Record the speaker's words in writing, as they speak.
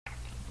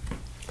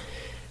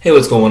Hey,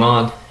 what's going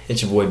on?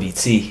 It's your boy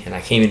BT, and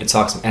I came in to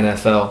talk some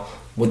NFL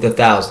with the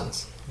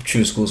thousands of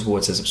True School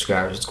Sports and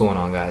subscribers. What's going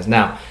on, guys?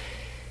 Now,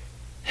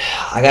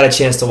 I got a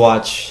chance to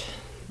watch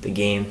the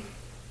game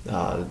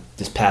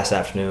this past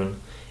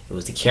afternoon. It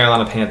was the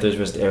Carolina Panthers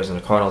versus the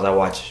Arizona Cardinals. I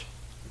watch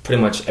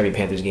pretty much every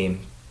Panthers game.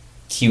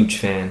 Huge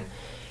fan.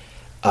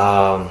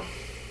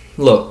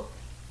 Look,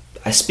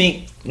 I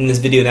speak in this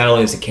video not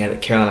only as a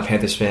Carolina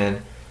Panthers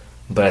fan,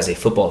 but as a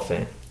football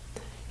fan.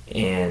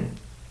 And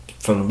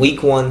from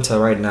week one to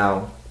right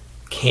now,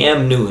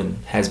 Cam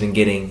Newton has been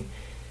getting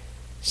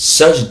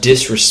such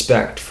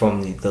disrespect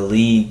from the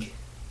league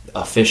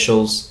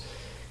officials.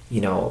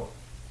 You know,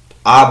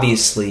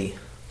 obviously,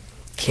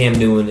 Cam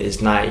Newton is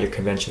not your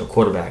conventional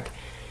quarterback.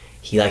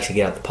 He likes to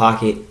get out the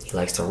pocket. He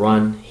likes to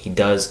run. He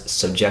does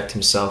subject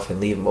himself and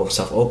leave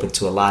himself open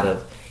to a lot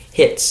of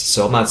hits.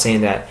 So I'm not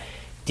saying that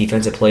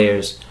defensive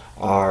players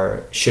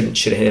shouldn't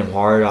hit him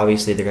hard.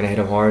 Obviously, they're going to hit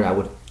him hard.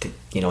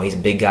 He's a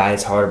big guy.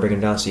 It's hard to bring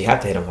him down, so you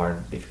have to hit him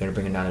hard if you're going to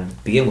bring him down to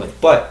begin with.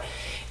 But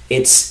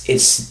it's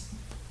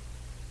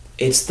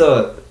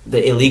the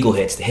illegal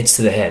hits, the hits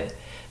to the head,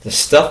 the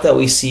stuff that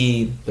we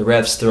see the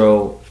refs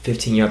throw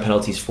 15-yard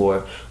penalties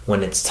for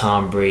when it's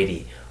Tom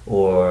Brady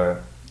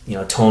or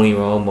Tony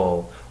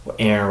Romo or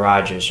Aaron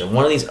Rodgers or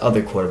one of these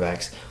other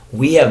quarterbacks.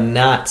 We have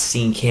not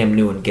seen Cam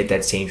Newton get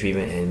that same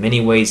treatment. And in many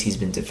ways, he's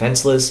been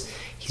defenseless.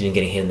 He's been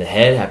getting hit in the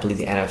head. I believe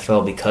the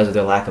NFL, because of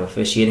their lack of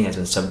officiating, has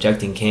been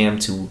subjecting Cam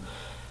to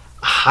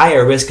a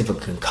higher risk of a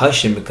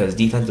concussion because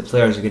defensive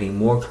players are getting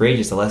more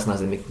courageous the less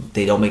and less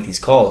they don't make these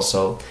calls.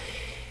 So,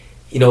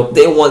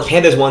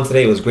 Panthers won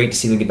today. It was great to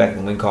see them get back in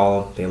the win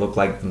column. They look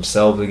like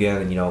themselves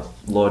again, and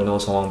Lord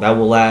knows how long that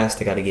will last.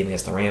 They got a game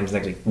against the Rams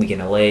next week in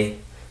LA.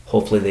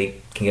 Hopefully, they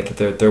can get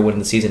the third win in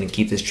the season and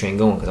keep this train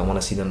going because I want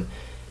to see them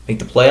make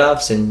the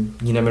playoffs, and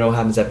you never know what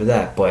happens after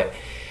that. But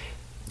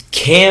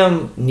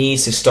Cam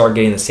needs to start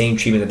getting the same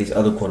treatment that these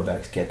other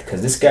quarterbacks get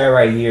because this guy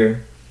right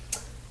here,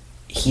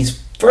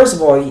 first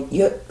of all,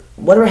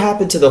 whatever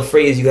happened to the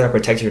phrase "you got to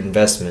protect your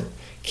investment"?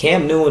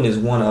 Cam Newton is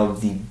one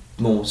of the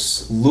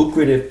most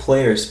lucrative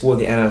players for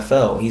the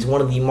NFL. He's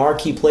one of the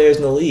marquee players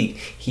in the league.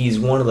 He's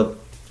one of the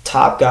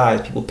top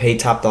guys people pay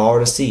top dollar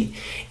to see.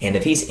 And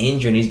if he's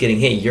injured and he's getting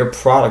hit, your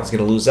product is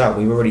going to lose out.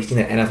 We've already seen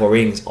that NFL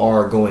ratings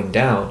are going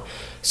down.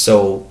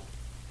 So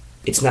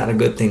it's not a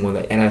good thing when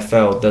the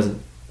NFL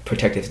doesn't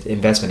protect its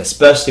investment,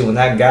 especially when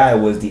that guy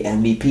was the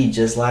MVP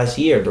just last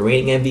year, the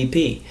reigning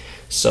MVP.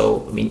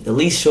 So, at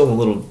least show him a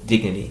little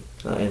dignity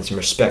and some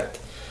respect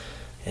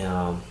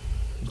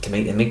to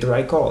make the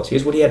right calls.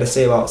 Here's what he had to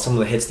say about some of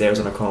the hits the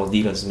Arizona Cardinals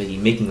defense is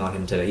making on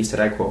him today. He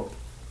said, I quote,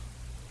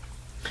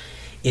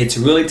 "It's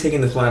really taking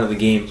the fun out of the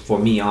game for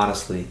me,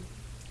 honestly,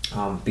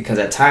 because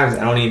at times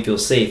I don't even feel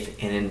safe,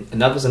 and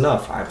enough is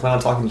enough. I plan on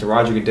talking to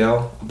Rodger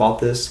Goodell about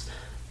this,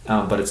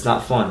 but it's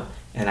not fun,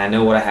 and I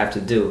know what I have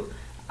to do.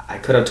 I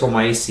could have torn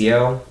my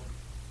ACL,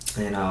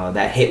 and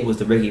that hit was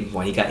the breaking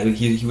point.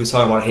 He was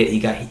talking about a hit. He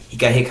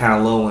got hit kind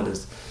of low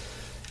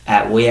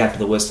and way after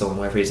the whistle, and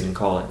whatever he didn't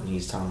call it. And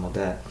he's talking about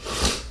that.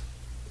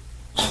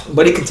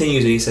 But he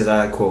continues and he says,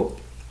 I quote,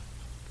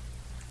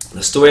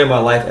 "The story of my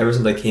life ever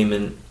since I came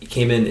in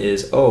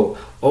is well,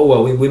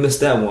 we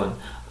missed that one.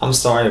 I'm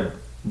sorry.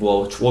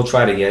 We'll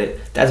try to get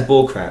it. That's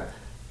bullcrap.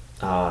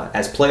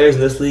 As players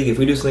in this league, if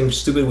we do something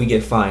stupid, we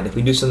get fined. If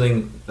we do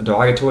something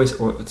derogatory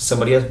to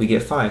somebody else, we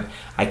get fined.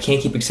 I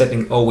can't keep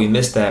accepting, we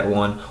missed that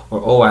one,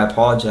 or I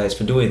apologize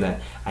for doing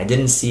that. I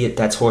didn't see it.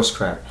 That's horse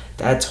crap.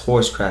 That's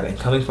horse crap. And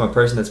coming from a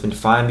person that's been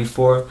fined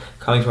before,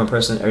 coming from a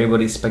person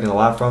everybody's expecting a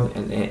lot from,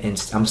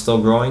 and I'm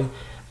still growing,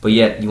 but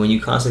yet when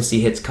you constantly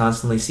see hits,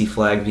 constantly see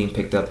flags being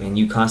picked up, and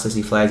you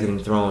constantly see flags getting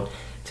thrown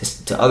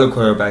to other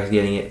quarterbacks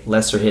getting it,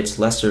 lesser hits,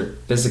 lesser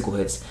physical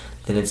hits,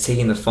 then it's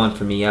taking the fun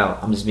for me out.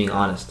 I'm just being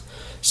honest."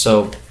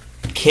 So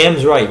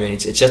Cam's right, man.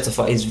 It's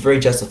justified. It's very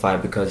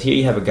justified because here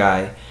you have a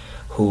guy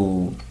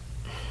who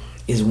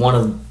is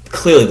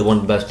clearly one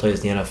of the best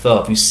players in the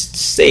NFL. If you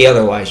say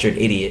otherwise, you're an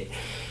idiot.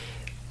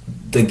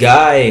 The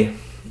guy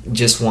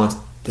just wants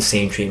the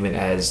same treatment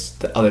as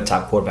the other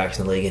top quarterbacks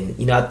in the league,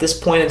 and at this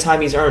point in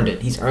time, he's earned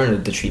it. He's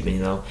earned the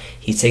treatment.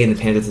 He's taken the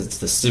Panthers to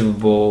the Super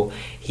Bowl.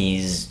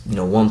 He's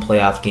won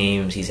playoff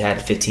games. He's had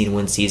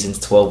 15-win seasons,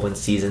 12-win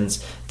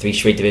seasons, 3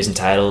 straight division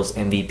titles,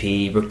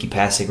 MVP, rookie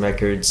passing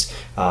records,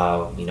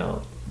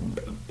 NFL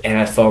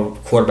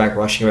quarterback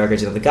rushing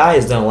records. The guy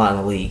has done a lot in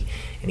the league,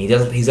 and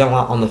he's done a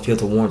lot on the field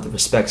to warrant the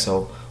respect.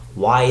 So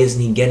why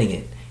isn't he getting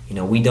it?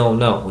 We don't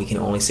know. We can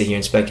only sit here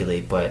and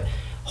speculate, but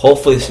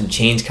hopefully some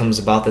change comes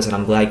about this, and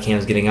I'm glad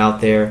Cam's getting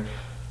out there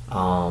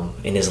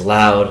in his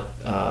loud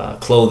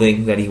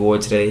clothing that he wore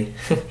today,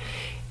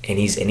 and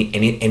he's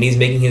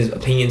making his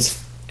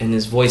opinions and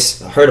his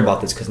voice heard about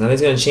this because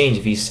nothing's going to change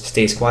if he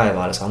stays quiet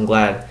about it. So I'm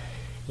glad,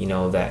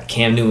 that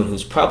Cam Newton,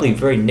 who's probably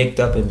very nicked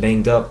up and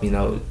banged up,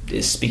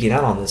 is speaking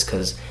out on this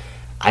because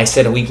I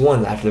said in week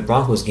 1 after the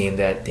Broncos game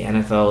that the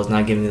NFL is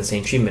not giving them the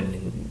same treatment,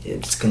 and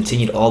it's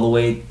continued all the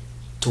way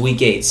to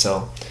week 8.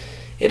 So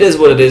it is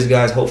what it is,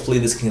 guys. Hopefully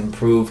this can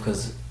improve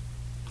because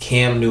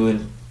Cam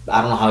Newton,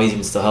 I don't know how he's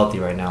even still healthy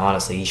right now,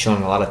 honestly. He's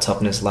showing a lot of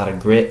toughness, a lot of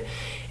grit,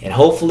 and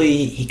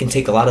hopefully he can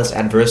take a lot of this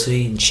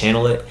adversity and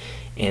channel it,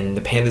 and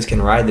the Panthers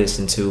can ride this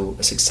into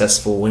a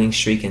successful winning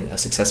streak and a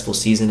successful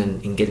season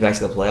and get back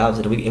to the playoffs.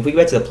 And if we get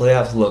back to the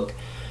playoffs, look,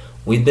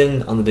 we've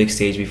been on the big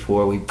stage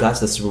before. We've got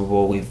to the Super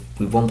Bowl. We've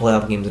won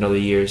playoff games in other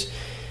years.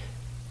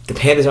 The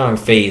Panthers aren't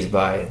phased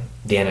by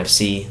the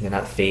NFC. They're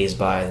not phased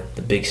by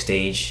the big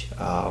stage.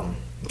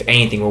 If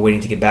anything, we're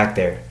waiting to get back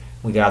there.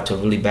 We got out to a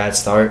really bad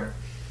start.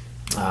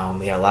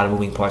 We had a lot of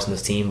moving parts in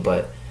this team,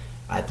 but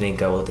I think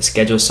with the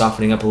schedule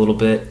softening up a little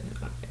bit,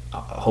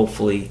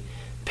 hopefully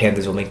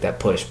Panthers will make that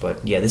push.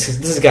 But yeah, this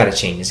has got to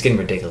change. It's getting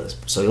ridiculous.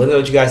 So let me know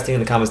what you guys think in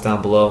the comments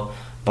down below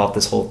about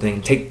this whole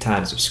thing. Take the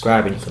time to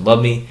subscribe, and you can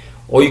love me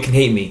or you can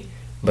hate me.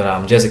 But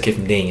I'm just a kid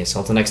from Daniel. So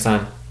until next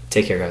time,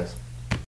 take care, guys.